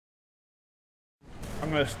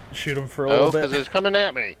gonna shoot him for a little bit. because it's coming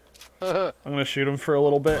at me. I'm gonna shoot him for a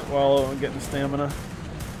little bit while I'm getting stamina.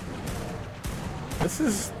 This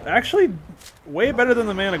is actually way better than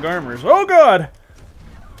the Man of Garmers. Oh god!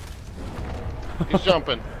 He's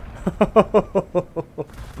jumping.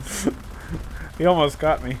 He almost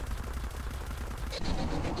got me.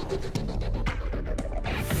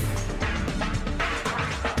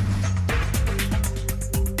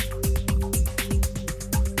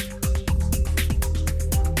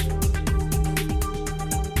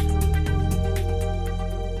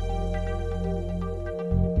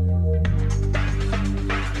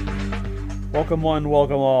 Welcome one,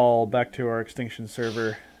 welcome all, back to our Extinction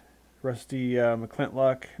server. Rusty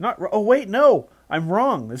McKlintlock. Oh wait, no! I'm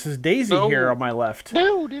wrong. This is Daisy here on my left.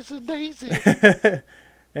 No, this is Daisy.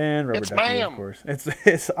 And Rubberduckee, of course.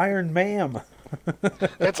 It's Iron Ma'am.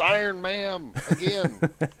 It's Iron Ma'am again.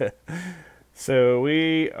 So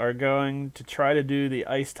we are going to try to do the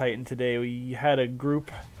Ice Titan today. We had a group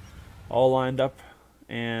all lined up,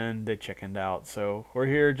 and they chickened out. So we're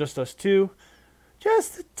here, just us two.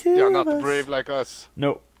 Just the two You're of not us. brave like us.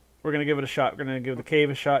 Nope. We're going to give it a shot. We're going to give the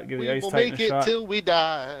cave a shot, give the Ice We'll Titan make a shot. it till we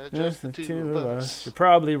die. Just the two of us. You're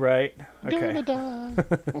probably right. Okay. Gonna die.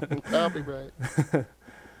 I'll be right.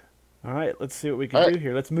 All right, let's see what we can do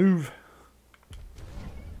here. Let's move.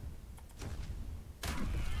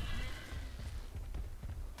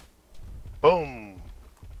 Boom.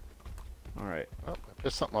 All right. Oh, I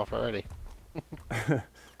pissed something off already.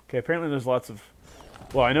 Okay, apparently there's lots of...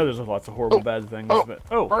 Well, I know there's lots of horrible bad things, but...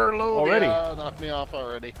 Oh, Furlough, already. Yeah, knocked me off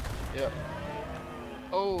already. Yep.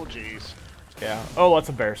 Oh, jeez. Yeah. Oh, lots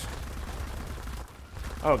of bears.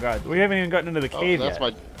 Oh, God. We haven't even gotten into the cave that's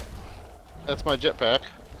yet. That's my jetpack.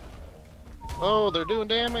 Oh, they're doing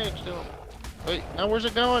damage. Wait, now where's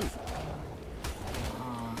it going?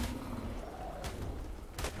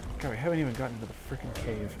 God, we haven't even gotten into the freaking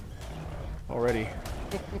cave already.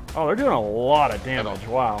 Oh, they're doing a lot of damage.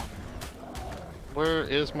 Wow. Where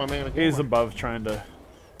is my man again? He's above trying to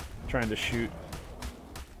shoot.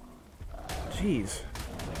 Jeez.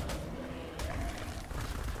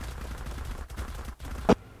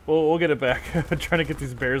 We'll get it back. Trying to get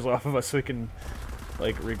these bears off of us so we can,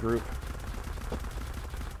 like, regroup.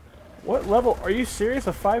 What level? Are you serious?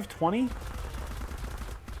 A 520?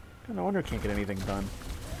 No wonder I can't get anything done.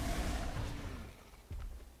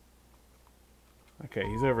 Okay,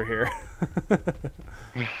 he's over here.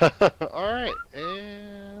 Alright,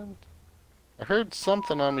 and... I heard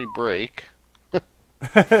something on me break. Let's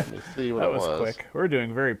see what that it was quick. We're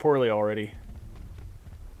doing very poorly already.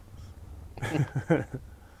 Wait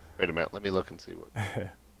a minute, let me look and see what...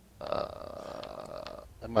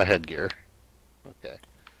 and my headgear. Okay.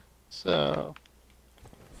 So...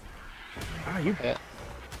 Ah, you... Yeah.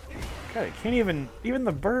 God, I can't even... Even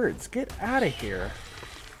the birds. Get out of here.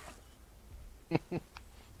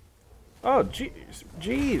 Oh, jeez.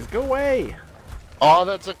 Jeez, go away. Oh,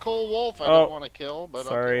 that's a coal wolf I didn't want to kill, but...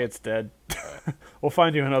 Sorry, okay. it's dead. We'll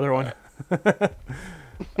find you another one.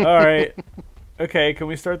 Alright. Okay, can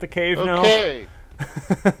we start the cave now? Okay.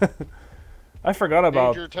 I forgot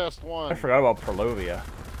about... Danger test 1. I forgot about Prolovia.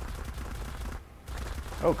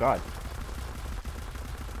 Oh, God.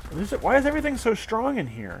 Why is everything so strong in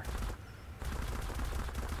here?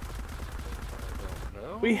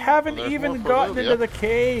 We haven't even gotten into the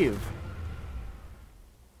cave.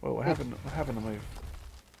 Whoa, what happened? What happened to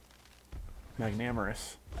my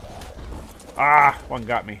Magnamorous? Ah, one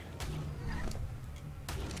got me.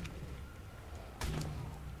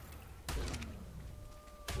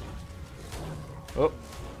 Oh.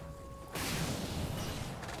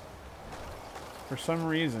 For some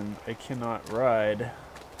reason, I cannot ride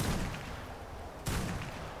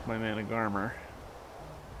my Man of Garmer.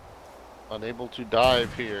 Unable to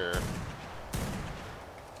dive here.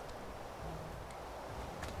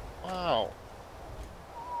 Wow.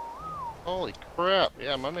 Holy crap.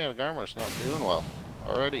 Yeah, my Man of Garmer's not doing well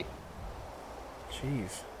already.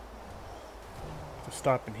 Jeez. Have to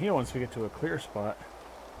stop and heal once we get to a clear spot.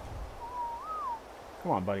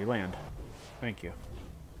 Come on, buddy, land. Thank you.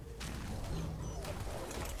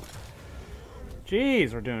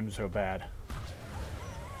 Jeez, we're doing so bad.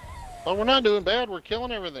 Oh, we're not doing bad. We're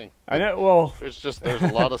killing everything. I know, well... There's a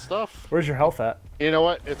lot of stuff. Where's your health at? You know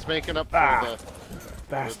what? It's making up for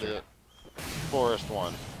bastard. the forest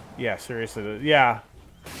one. Yeah, seriously. Yeah.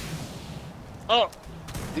 Oh!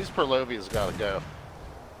 These Perlovias gotta go.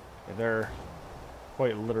 Yeah, they're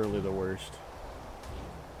quite literally the worst.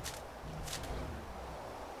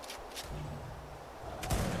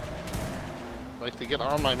 I'd like to get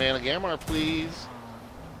on my Man of Garmer, please.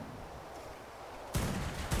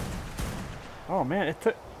 Oh man, it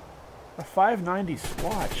took... A 590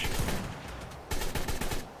 Squatch.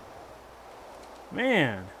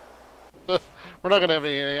 Man. We're not gonna have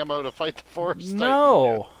any ammo to fight the forest.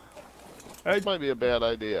 No. This might be a bad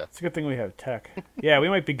idea. It's a good thing we have tech. Yeah, we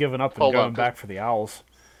might be giving up and Hold on, going back for the owls.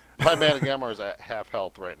 My mana gamma is at half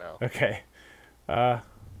health right now. Okay. No.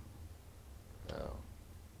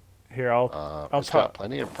 Here, I'll It's got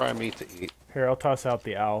plenty of prime meat to eat. Here, I'll toss out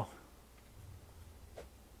the owl.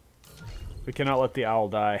 We cannot let the owl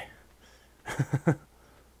die.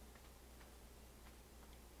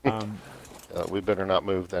 We better not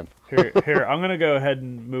move then. Here, I'm gonna go ahead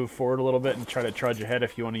and move forward a little bit and try to trudge ahead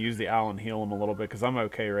if you want to use the owl and heal him a little bit, because I'm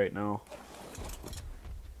okay right now.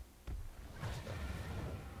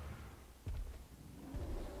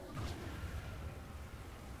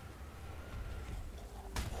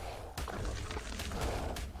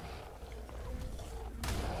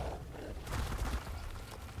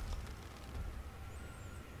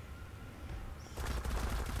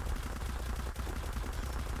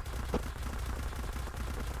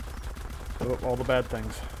 Oh, all the bad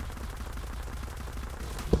things.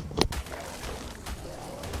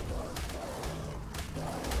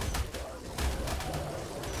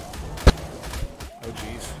 Oh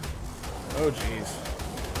jeez. Oh jeez.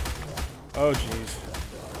 Oh jeez.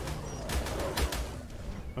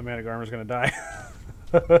 My mana armor's gonna die.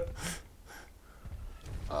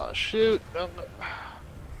 Oh shoot! No, no.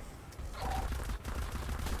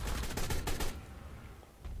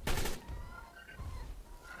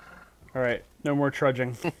 Alright, no more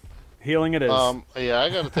trudging. Healing it is. Yeah, I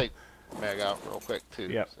gotta take Mag out real quick too.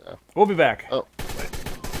 Yep. So. We'll be back. Oh.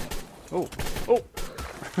 Oh.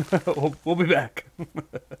 Oh. we'll be back.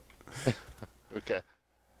 Okay.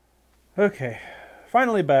 Okay.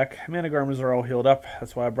 Finally back. Mana garments are all healed up.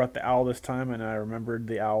 That's why I brought the owl this time, and I remembered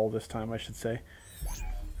the owl this time, I should say.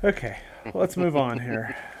 Okay. Well, let's move on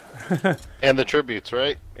here. And the tributes,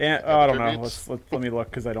 right? And, oh, I don't know. Let me look,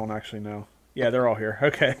 because I don't actually know. Yeah, they're all here.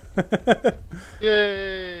 Okay.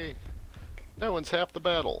 Yay! That one's half the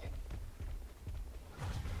battle.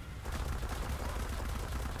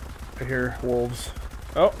 I hear wolves.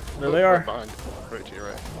 Oh, there they are. Right behind. Right to your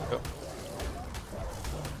right. Yep.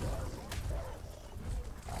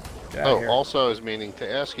 Oh, also I was meaning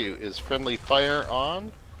to ask you, is friendly fire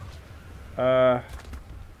on? I'm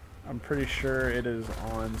pretty sure it is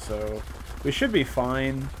on, so we should be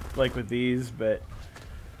fine, like with these, but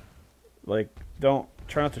like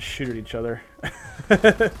try not to shoot at each other.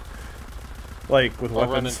 Like with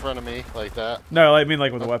weapons. Run in front of me like that. No, I mean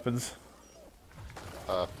like with weapons.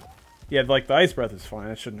 Yeah, like the ice breath is fine.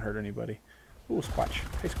 It shouldn't hurt anybody. Ooh, Squatch.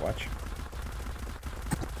 Hey, Squatch.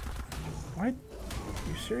 What?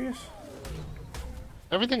 You serious?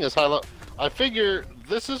 Everything is high level. I figure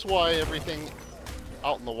this is why everything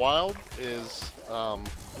out in the wild is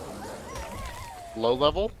low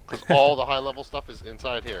level, because all the high level stuff is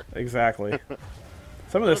inside here. Exactly.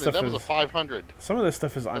 Some of this stuff that is was a 500. Some of this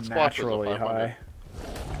stuff is That unnaturally was a high.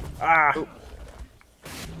 Ah. Ooh.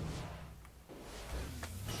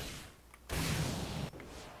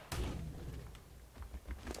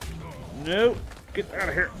 No, get out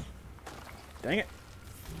of here. Dang it.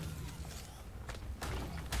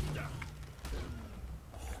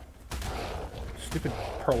 Stupid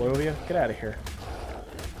Perlovia, get out of here.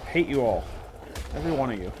 Hate you all. Every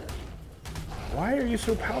one of you. Why are you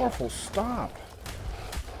so powerful? Stop.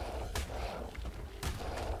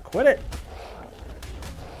 Quit it.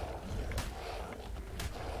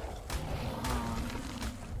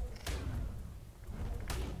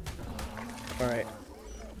 Alright.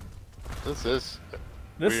 This is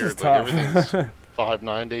This weird. is tough. Like everything's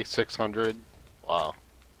 590, 600. Wow.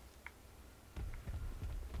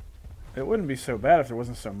 It wouldn't be so bad if there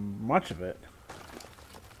wasn't so much of it.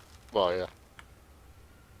 Well, yeah.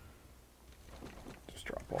 Just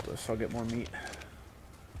drop all this, I'll get more meat.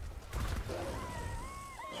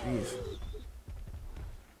 Jeez.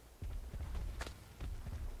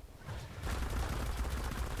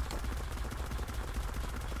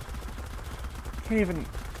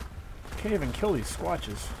 Can't even kill these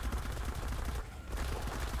squatches.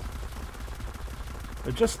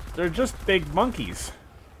 They're just big monkeys.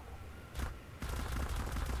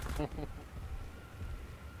 Up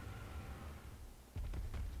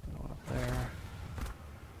there.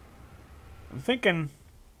 I'm thinking.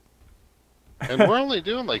 And we're only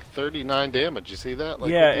doing like 39 damage. You see that?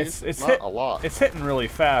 Like, yeah, it's not a lot. It's hitting really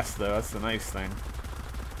fast though. That's the nice thing.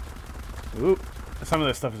 Oop. Some of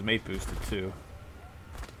this stuff is mate boosted too.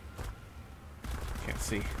 Can't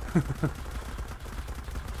see.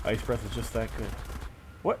 Ice breath is just that good.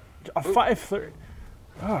 What? A 530.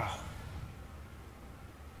 Oh.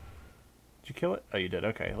 Did you kill it? Oh, you did.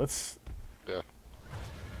 Okay, let's Yeah.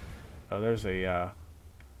 Oh, there's a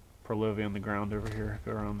Perlovia on the ground over here.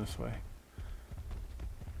 Go around this way.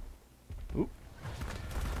 Oop.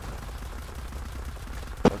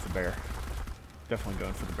 That's a bear. Definitely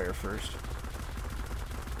going for the bear first.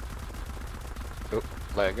 Oh,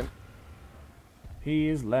 lagging. He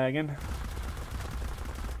is lagging.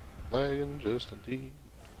 Lagging just indeed.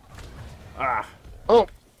 Ah! Oh!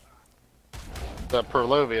 That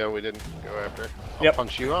Perlovia we didn't go after. I'll Yep.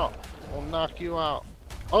 punch you out. I'll knock you out.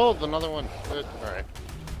 Oh, another one. Good. Alright.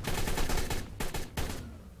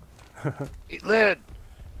 Eat lead!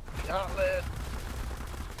 Got lead!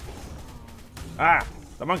 Ah!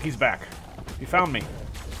 The monkey's back. He found me.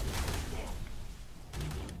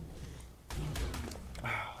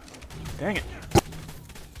 Oh, dang it.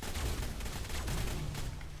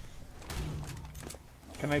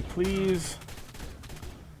 Can I please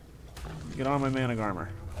get on my man of armor?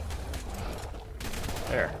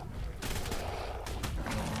 There.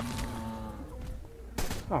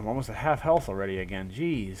 Oh, I'm almost at half health already again.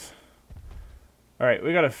 Jeez. All right,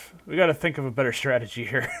 we gotta think of a better strategy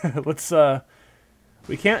here. Let's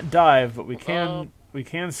we can't dive, but we can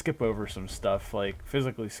skip over some stuff, like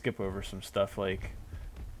physically skip over some stuff, like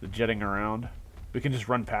the jetting around. We can just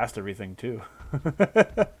run past everything too.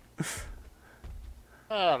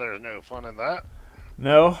 Ah, there's no fun in that.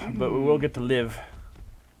 No, but we will get to live.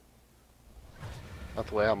 Not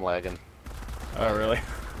the way I'm lagging. Oh, really?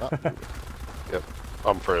 Yep.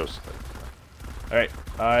 I'm froze. All right,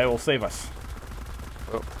 I will save us.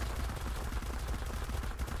 Oh.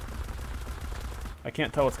 I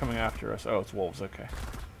can't tell what's coming after us. Oh, it's wolves. Okay.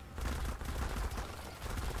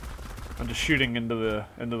 I'm just shooting into the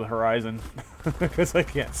horizon because I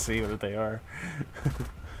can't see what they are.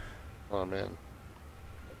 Oh man.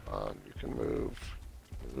 You can move.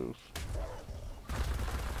 Move.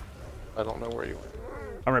 I don't know where you went.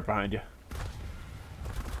 I'm right behind you.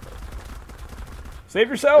 Save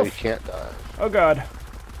yourself! You can't dive. Oh god.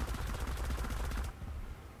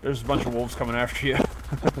 There's a bunch of wolves coming after you.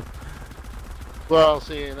 Well,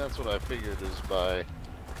 see, that's what I figured is by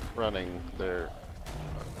running, they're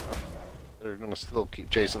gonna still keep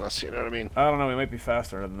chasing us. You know what I mean? I don't know. We might be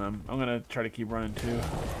faster than them. I'm gonna try to keep running too.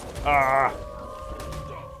 Ah!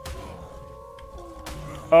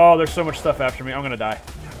 Oh, there's so much stuff after me. I'm gonna die.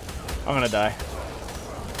 I'm gonna die.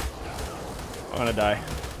 I'm gonna die.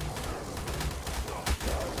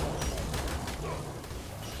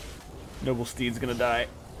 Noble Steed's gonna die.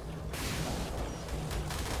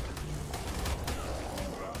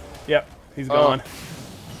 Yep, he's gone.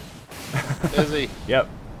 Is he? Yep.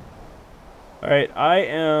 Alright, I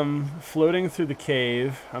am floating through the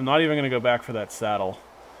cave. I'm not even gonna go back for that saddle.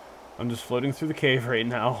 I'm just floating through the cave right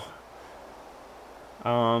now.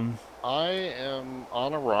 I am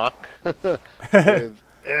on a rock with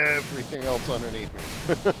everything else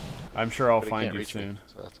underneath me. I'm sure I'll But he find can't you reach me, soon.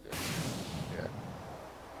 so that's good. Yeah.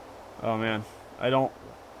 Oh man, I don't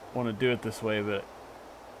want to do it this way, but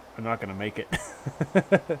I'm not gonna make it.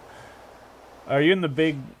 Are you in the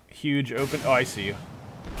big, huge open? Oh, I see you.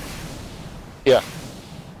 Yeah.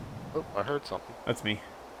 Oh, I heard something. That's me.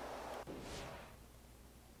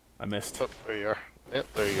 I missed. Oh, there you are. Yep,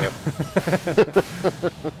 there you go.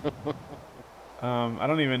 I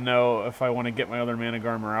don't even know if I want to get my other mana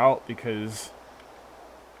armor out because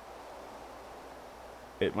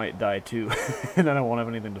it might die too, and then I won't have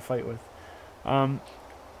anything to fight with. All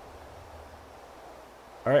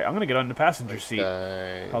right, I'm gonna get on the passenger seat.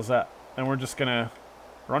 How's that? And we're just gonna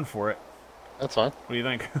run for it. That's fine. What do you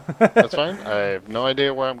think? That's fine. I have no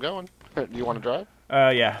idea where I'm going. Do you want to drive?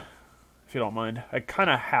 Yeah, if you don't mind. I kind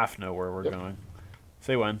of half know where we're going.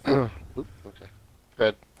 Say when. Oop, okay. Go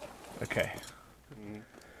ahead. Okay.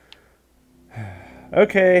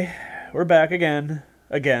 Okay, we're back again.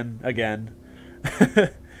 Again.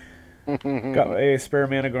 Got a spare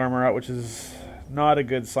mana armor out, which is not a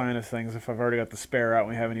good sign of things if I've already got the spare out and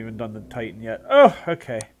we haven't even done the Titan yet. Oh,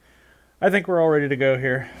 okay. I think we're all ready to go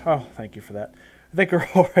here. Oh, thank you for that. I think we're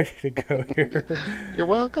all ready to go here. You're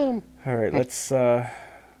welcome. All right, let's pull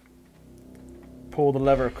the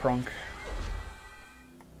lever, Crunk.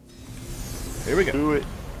 Here we go. Do it.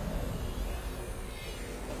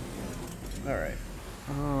 All right.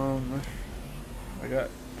 I got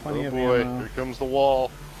plenty of boy, ammo. here comes the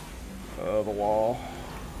wall. The wall.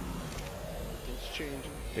 It's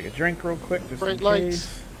changing. Take a drink real quick, just Bright in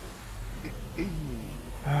lights. case.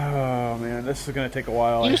 Oh man, this is gonna take a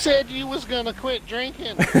while. You said you was gonna quit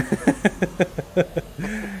drinking.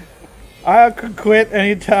 I can quit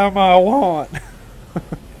anytime I want.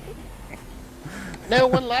 No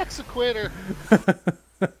one likes a quitter.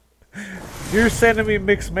 You're sending me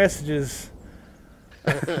mixed messages.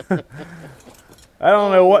 I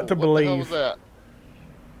don't know what to What the hell believe. was that?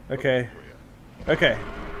 Okay. Okay.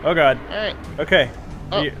 Oh god. Alright. Okay.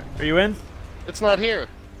 Oh. Are you in? It's not here.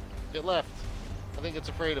 It left. I think it's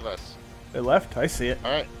afraid of us. It left? I see it.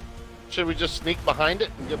 Alright. Should we just sneak behind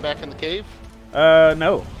it and get back in the cave?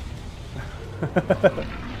 No.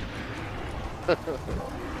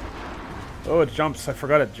 Oh, it jumps. I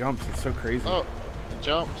forgot it jumps. It's so crazy. Oh, it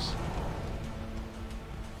jumps.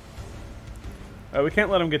 We can't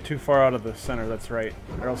let him get too far out of the center, that's right.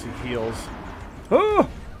 Or else he heals. Oh!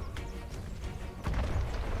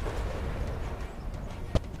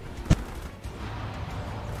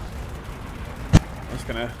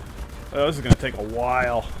 This is gonna take a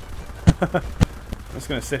while. I'm just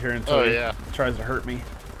gonna sit here until he tries to hurt me.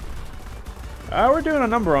 We're doing a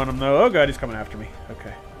number on him though. Oh god, he's coming after me.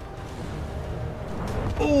 Okay.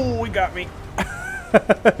 Oh, he got me.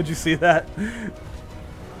 Did you see that?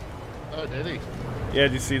 Oh, did he? Yeah,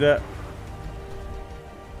 did you see that?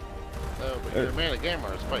 Oh, but your man at Gamma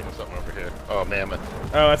is fighting something over here. Oh, mammoth.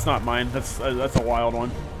 Oh, that's not mine. That's a wild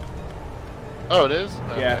one. Oh, it is?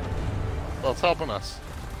 Okay. Yeah. Well, it's helping us.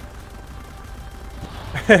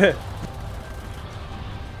 Come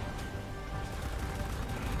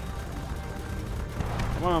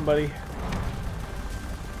on, buddy.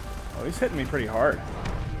 Oh, he's hitting me pretty hard.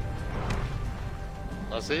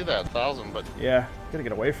 I see that, 1,000, but... Yeah, gotta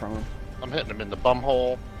get away from him. I'm hitting him in the bum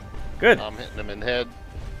hole. Good. I'm hitting him in the head.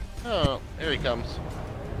 Oh, here he comes.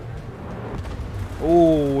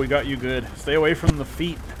 Oh, we got you good. Stay away from the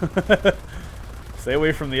feet. Stay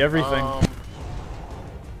away from the everything.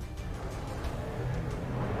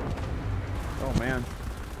 Oh, man.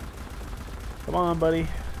 Come on, buddy.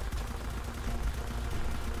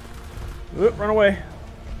 Oop, run away.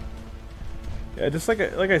 Yeah, just like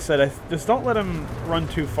I said, just don't let him run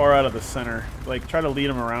too far out of the center. Like, try to lead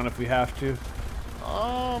him around if we have to.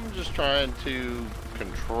 I'm just trying to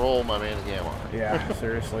control my man Gamma. Yeah,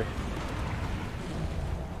 seriously.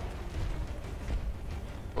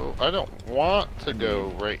 Well, I don't want to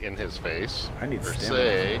go right in his face. I need per stamina.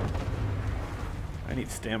 se. I need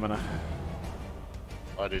stamina.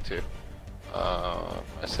 I do too.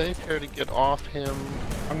 I say try to get off him.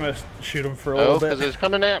 I'm gonna shoot him for a little bit. because he's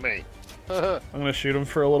coming at me. I'm gonna shoot him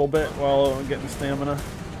for a little bit while I'm getting stamina.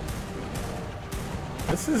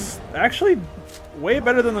 This is actually way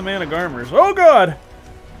better than the Man of Garmers. Oh god!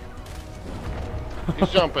 He's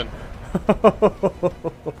jumping.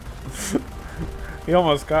 He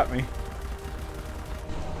almost got me.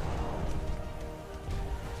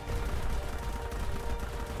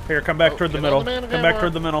 Here, come back toward the middle. Come back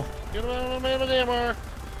toward the middle. Get him out of the Man of Gamma.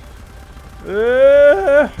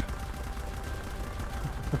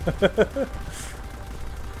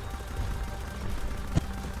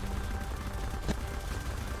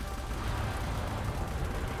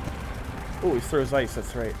 Oh, he throws ice,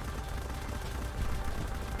 that's right.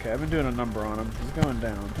 Okay, I've been doing a number on him. He's going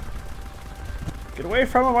down. Get away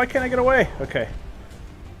from him! Why can't I get away? Okay.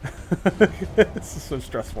 This is so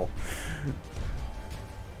stressful.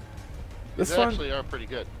 These actually are pretty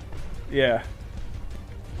good. Yeah.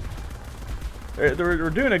 We're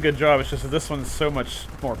doing a good job, it's just that this one's so much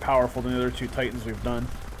more powerful than the other two Titans we've done.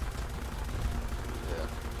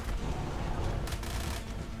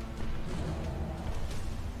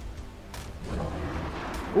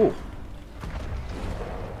 Yeah. Ooh.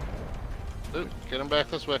 Ooh, get him back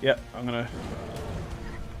this way. Yep, I'm gonna...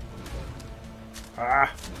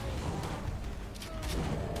 Ah!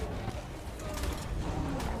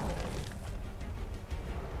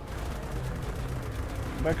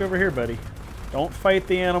 Come back over here, buddy. Don't fight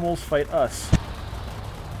the animals, fight us.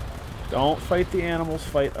 Don't fight the animals,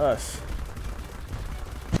 fight us.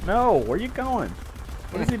 No, where are you going?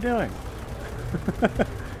 What is he doing?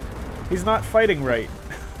 He's not fighting right.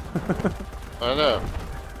 I know.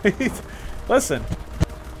 Listen,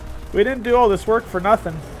 we didn't do all this work for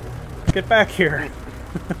nothing. Get back here.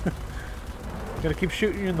 I'm gonna keep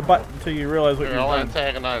shooting you in the butt until you realize what you're doing. I'll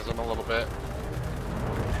antagonize him a little bit.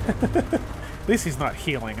 At least he's not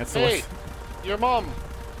healing. That's hey, your mom.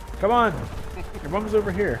 Come on. Your mom's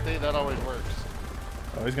over here. See, that always works.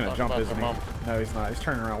 Oh, he's gonna jump, isn't he? No, he's not. He's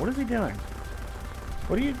turning around. What is he doing?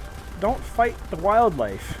 What do you... Don't fight the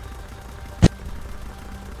wildlife.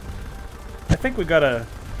 I think we got a...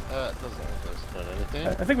 It doesn't anything.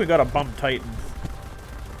 I think we got a bum Titan.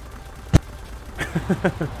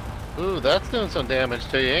 Ooh, that's doing some damage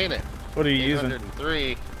to you, ain't it? What are you using?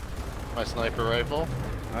 803. My sniper rifle.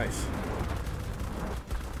 Nice.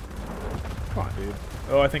 Come on, dude.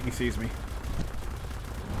 Oh, I think he sees me.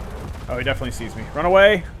 Oh, he definitely sees me. Run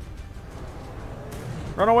away!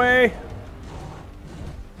 Run away!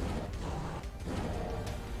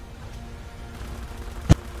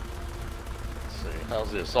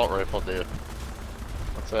 How's the assault rifle do?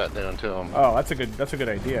 What's that doing to him? Oh, that's a good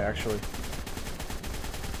idea, actually.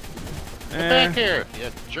 Get back here, you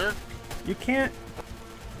jerk! You can't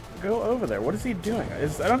go over there. What is he doing? I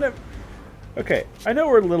don't know. Okay, I know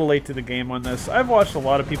we're a little late to the game on this. I've watched a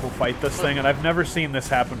lot of people fight this thing, and I've never seen this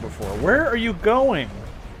happen before. Where are you going?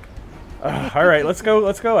 All right, let's go.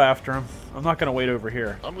 Let's go after him. I'm not gonna wait over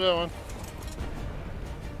here. I'm going.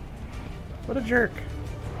 What a jerk!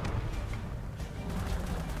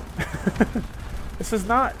 This is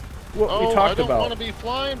not what we talked I don't about. want to be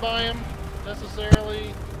flying by him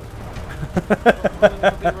necessarily. I don't want him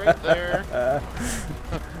to be right there.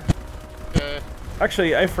 Okay.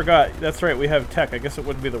 Actually, I forgot. That's right, we have tech. I guess it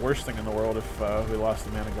wouldn't be the worst thing in the world if we lost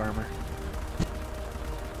the man of armor.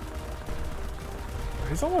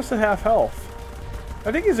 He's almost at half health.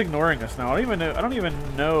 I think he's ignoring us now. I don't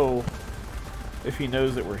even know if he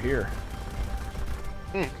knows that we're here.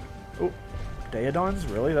 Oh, Daedons?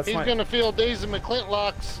 Really? That's He's gonna feel Daisy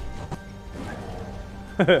McKlintlocks.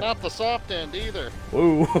 Not the soft end either.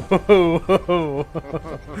 Whoa.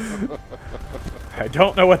 I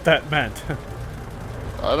don't know what that meant.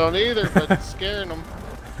 I don't either, but it's scaring them.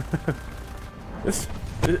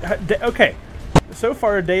 Okay. So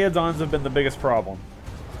far, Daedons have been the biggest problem.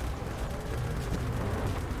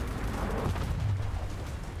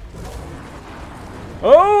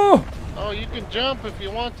 Oh! Oh, you can jump if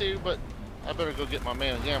you want to, but I better go get my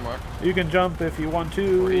man of Gamma. You can jump if you want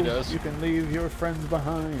to. Or he does. You can leave your friends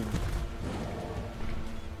behind.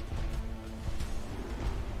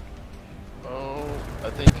 Oh, I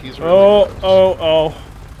think he's really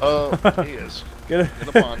Oh, he is. Get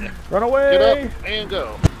up on you. Run away! Get up and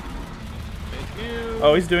go. Thank you.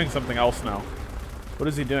 Oh, he's doing something else now. What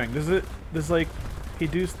is he doing? Does like he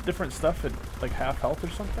do different stuff at like half health or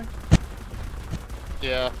something?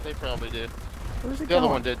 Yeah, they probably did. Where's he The going?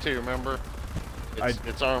 other one did too, remember?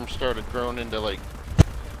 Its arms started growing into like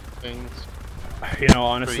things. You know,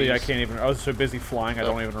 honestly, I trees. can't even. I was so busy flying, I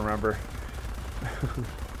don't even remember.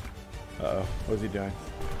 Uh-oh, what is he doing?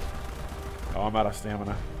 Oh, I'm out of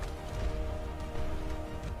stamina.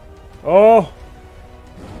 Oh!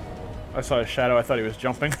 I saw a shadow. I thought he was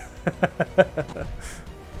jumping.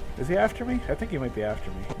 Is he after me? I think he might be after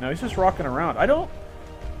me. No, he's just rocking around. I don't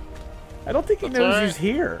think he knows he's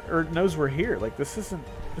here or knows we're here. Like this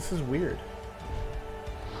is weird.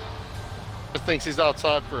 Just thinks he's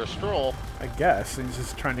outside for a stroll. I guess he's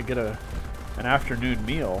just trying to get an afternoon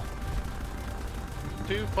meal.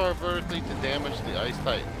 Too far vertically to damage the Ice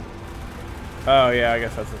Titan. Oh yeah, I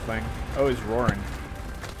guess that's the thing. Oh, he's roaring.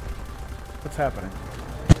 What's happening?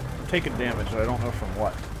 I'm taking damage, but I don't know from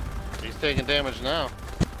what. He's taking damage now.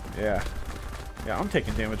 Yeah. Yeah, I'm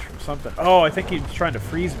taking damage from something. Oh, I think he's trying to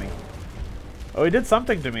freeze me. Oh, he did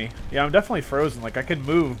something to me. Yeah, I'm definitely frozen. Like, I could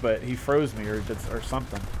move, but he froze me or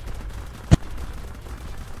something.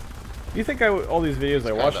 You think all these videos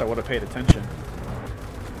I watched, I would have paid attention?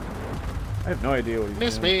 I have no idea what he's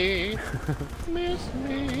Miss doing. me. Miss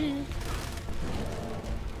me.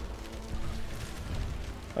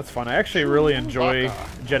 That's fun. I actually really enjoy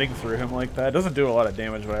jetting through him like that. It doesn't do a lot of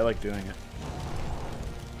damage, but I like doing it.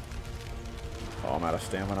 Oh, I'm out of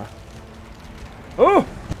stamina. Oh!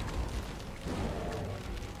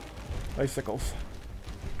 Icicles.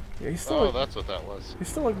 Yeah, he's still. Oh, that's what that was. He's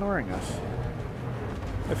still ignoring us.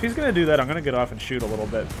 If he's gonna do that, I'm gonna get off and shoot a little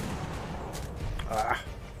bit. Ah,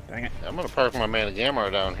 dang it! I'm gonna park my man of Gamma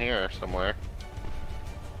down here somewhere.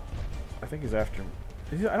 I think he's after me.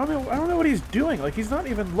 I don't know. I don't know what he's doing. Like he's not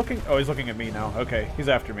even looking. Oh, he's looking at me now. Okay, he's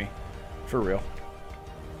after me, for real.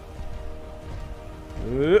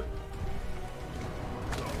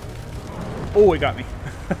 Oh, he got me.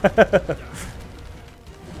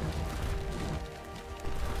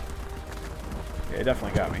 Yeah, he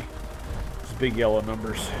definitely got me. Those big yellow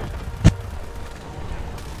numbers.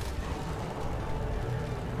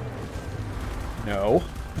 No.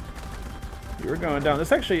 You were going down.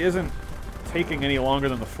 This actually isn't taking any longer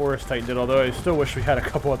than the Forest Titan did, although I still wish we had a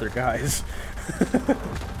couple other guys.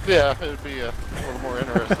 Yeah, it would be a little more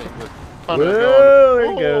interesting with Whoa,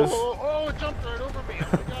 there he goes. Oh, it jumped right over me.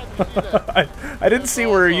 Oh my God, did you see that? I didn't see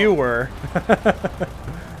where you were.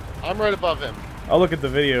 I'm right above him. I'll look at the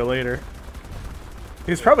video later.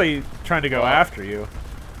 He's probably trying to go after you.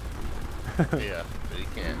 Yeah, but he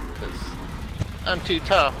can't because I'm too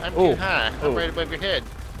tough. I'm too high. I'm right above your head.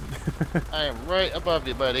 I am right above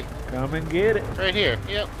you, buddy. Come and get it. Right here.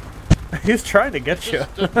 Yep. He's trying to get you.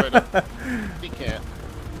 Just stood right up. He can't.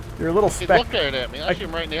 You're a little He speck. looked right at me. I shoot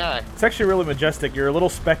him right in the eye. It's actually really majestic. You're a little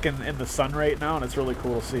speck in the sun right now, and it's really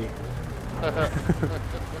cool to see.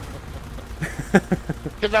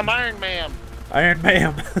 Because I'm Iron Man. Iron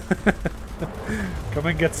Man. Come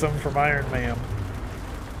and get some from Iron Man.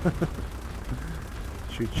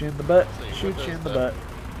 Shoot you in the butt. Shoot you in the butt.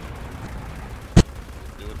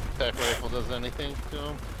 Do the attack rifle does anything to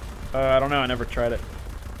him? I don't know. I never tried it.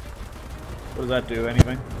 What does that do?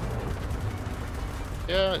 Anything?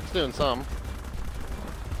 Yeah, it's doing some.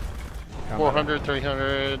 Come 400,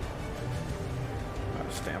 300.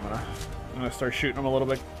 Stamina. I'm gonna start shooting him a little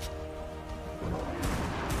bit.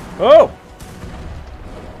 Oh!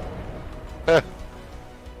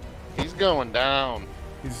 He's going down.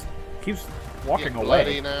 He's keeps walking Getting away.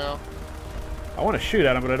 bloody now. I want to shoot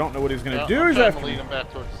at him, but I don't know what he's gonna do. I'm He's trying after to lead me. him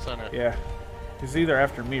back towards the center. Yeah, he's either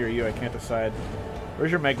after me or you. I can't decide.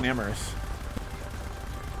 Where's your Magnanimous?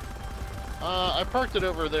 I parked it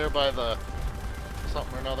over there by the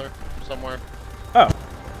something or another somewhere. Oh,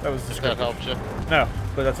 that was If that descriptive. helps you. No,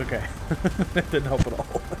 but that's okay. It didn't help at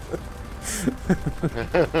all.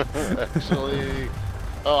 Actually,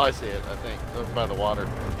 oh, I see it. I think over by the water.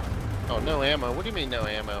 Oh, no ammo. What do you mean no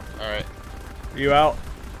ammo? All right, Are you out?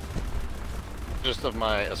 just of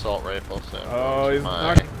my assault rifle. So. Oh, he's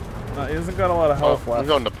not. No, he hasn't got a lot of health I'm left.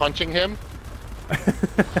 going to punching him.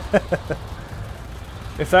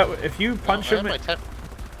 If you punch him, my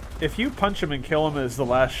if you punch him and kill him as the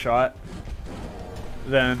last shot,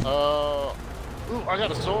 then ooh, I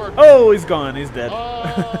got a sword. oh, he's gone. He's dead.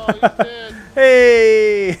 Oh, he's dead.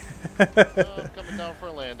 Hey! I'm coming down for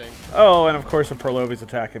a landing. Oh, and of course a Perlovi's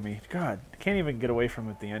attacking me. God, I can't even get away from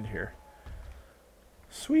him at the end here.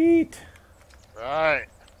 Sweet. Right.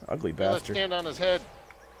 Ugly Let's bastard. stand on his head.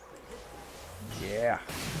 Yeah.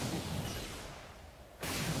 I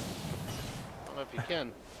don't know if you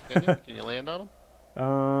can. Can you? Can you land on him?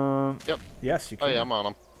 Yep. Yes, you can. Oh yeah, I'm on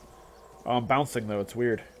him. Oh, I'm bouncing though. It's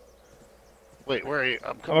weird. Wait, where are you?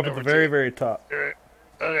 I'm I'm coming up at over the very, to very top. you.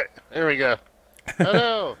 Okay, there we go.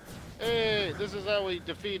 Hello. Hey, this is how we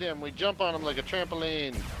defeat him. We jump on him like a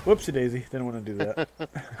trampoline. Whoopsie daisy. Didn't want to do that.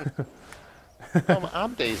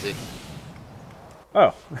 I'm Daisy.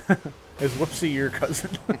 Oh. Is Whoopsie your cousin?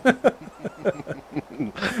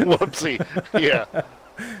 Whoopsie. Yeah.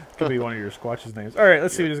 Could be one of your Squatch's names. Alright,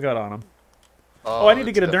 let's see what he's got on him. Oh, I need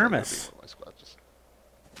to get a dermis.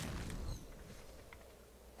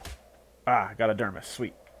 Ah, I got a dermis.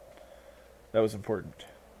 Sweet. That was important.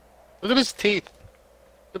 Look at his teeth.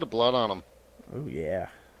 Look at the blood on him. Oh, yeah.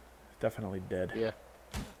 Definitely dead. Yeah.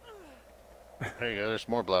 There you go. There's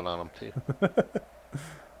more blood on him, too.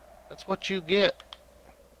 That's what you get.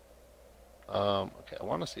 Okay, I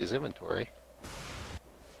want to see his inventory.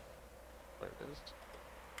 There it is.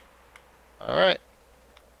 Alright.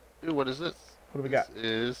 Ooh, what is this? What do we got? This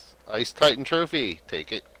is Ice Titan Trophy.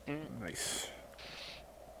 Take it. Nice.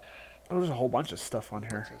 Oh, there's a whole bunch of stuff on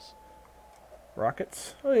here.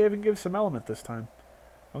 Rockets? Oh, they even give some element this time.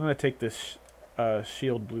 I'm going to take this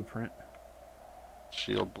shield blueprint.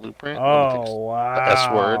 Shield blueprint. Oh, wow. The S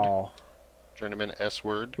word. Journeyman S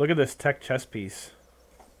word. Look at this tech chess piece.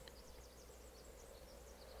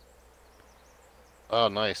 Oh,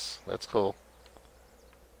 nice. That's cool.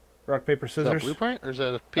 Rock, paper, Is that a scissors. blueprint or is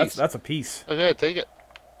that a piece? That's a piece. Okay, take it.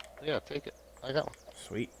 Yeah, take it. I got one.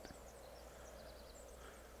 Sweet.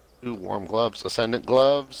 Ooh, warm gloves. Ascendant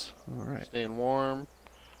gloves. All right. Staying warm.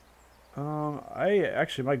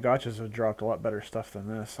 Actually, my gotchas have dropped a lot better stuff than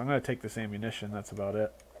this. I'm going to take this ammunition. That's about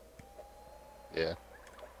it. Yeah.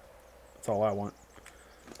 That's all I want.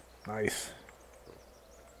 Nice.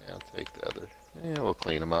 Yeah, I'll take the other. Yeah, we'll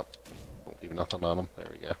clean them up. Won't leave nothing on them.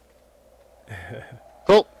 There we go.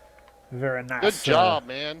 Cool. Very nice. Good job,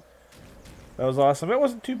 man. That was awesome. It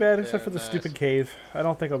wasn't too bad, except Yeah, for the nice. stupid cave. I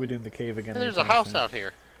don't think I'll be doing the cave again. Hey, there's a anytime house soon. out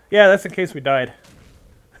here. Yeah, that's in case we died.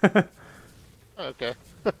 Okay.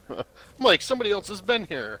 I'm like, somebody else has been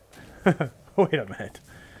here. Wait a minute.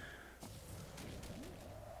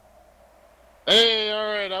 Hey,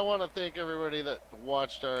 alright, I want to thank everybody that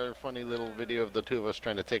watched our funny little video of the two of us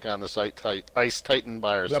trying to take on this Ice Titan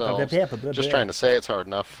by ourselves. Just trying to say it's hard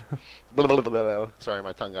enough. Sorry,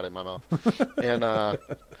 my tongue got in my mouth. And,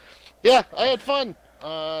 yeah, I had fun. It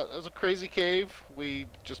was a crazy cave. We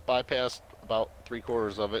just bypassed about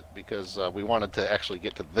 3/4 of it because we wanted to actually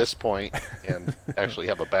get to this point and actually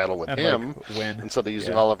have a battle with And, him like, win. instead of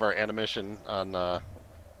using all of our animation on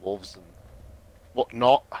wolves and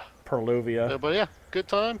whatnot. Perluvia. But yeah, good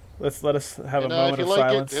time. Let us have And a moment if you of like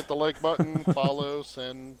silence. it, hit the like button, follow,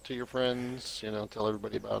 send to your friends, tell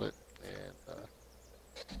everybody about it. And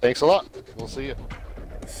thanks a lot. We'll see you.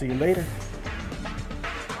 See you later.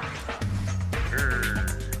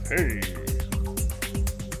 Hey.